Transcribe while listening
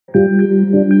In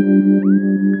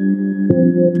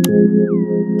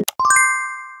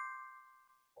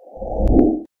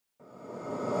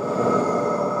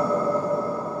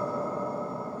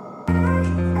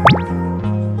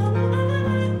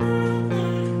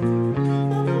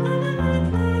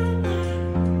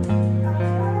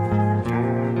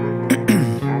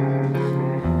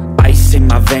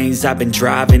my veins, I've been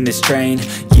driving this train.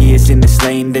 Years in this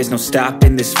lane, there's no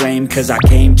stopping this flame. Cause I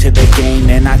came to the game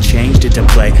and I changed it to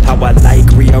play how I like,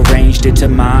 rearranged it to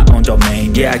my own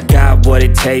domain. Yeah, I got what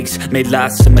it takes, made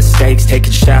lots of mistakes,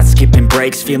 taking shots, skipping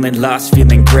breaks, feeling lost,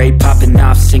 feeling great, popping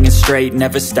off, singing straight,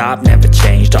 never stopped, never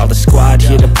changed. All the squad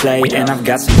here to play, and I've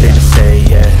got something to say,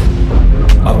 yeah.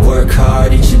 I work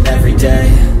hard each and every day,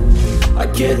 I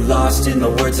get lost in the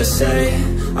words I say.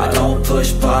 I don't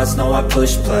push pause, no I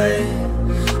push play.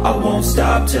 I won't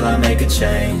stop till I make a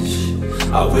change.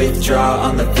 I withdraw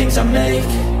on the things I make.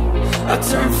 I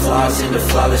turn flaws into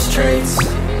flawless traits.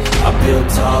 I build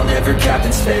tall, never capped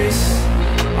in space.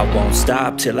 I won't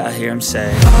stop till I hear him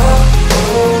say, oh,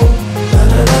 oh, la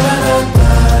la la la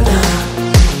la la,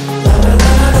 la la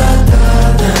la la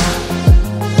la la,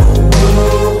 oh,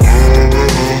 oh.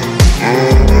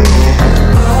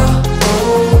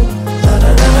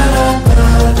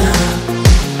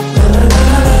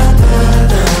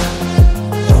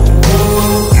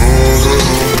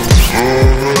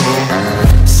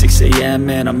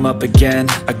 And I'm up again.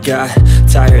 I got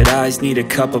tired eyes, need a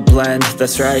cup of blend.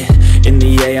 That's right, in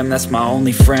the AM, that's my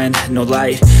only friend. No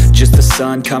light, just the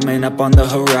sun coming up on the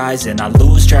horizon. I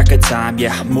lose track of time,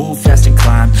 yeah, I move fast and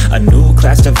climb a new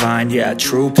class divine, yeah,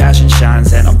 true passion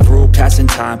shines. And I'm through passing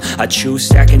time, I choose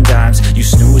stacking dimes. You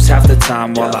snooze half the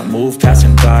time while I move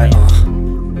passing by.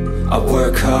 I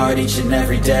work hard each and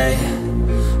every day,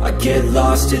 I get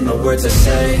lost in the words I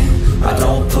say. I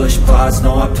don't push pause,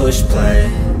 no I push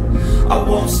play. I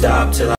won't stop till I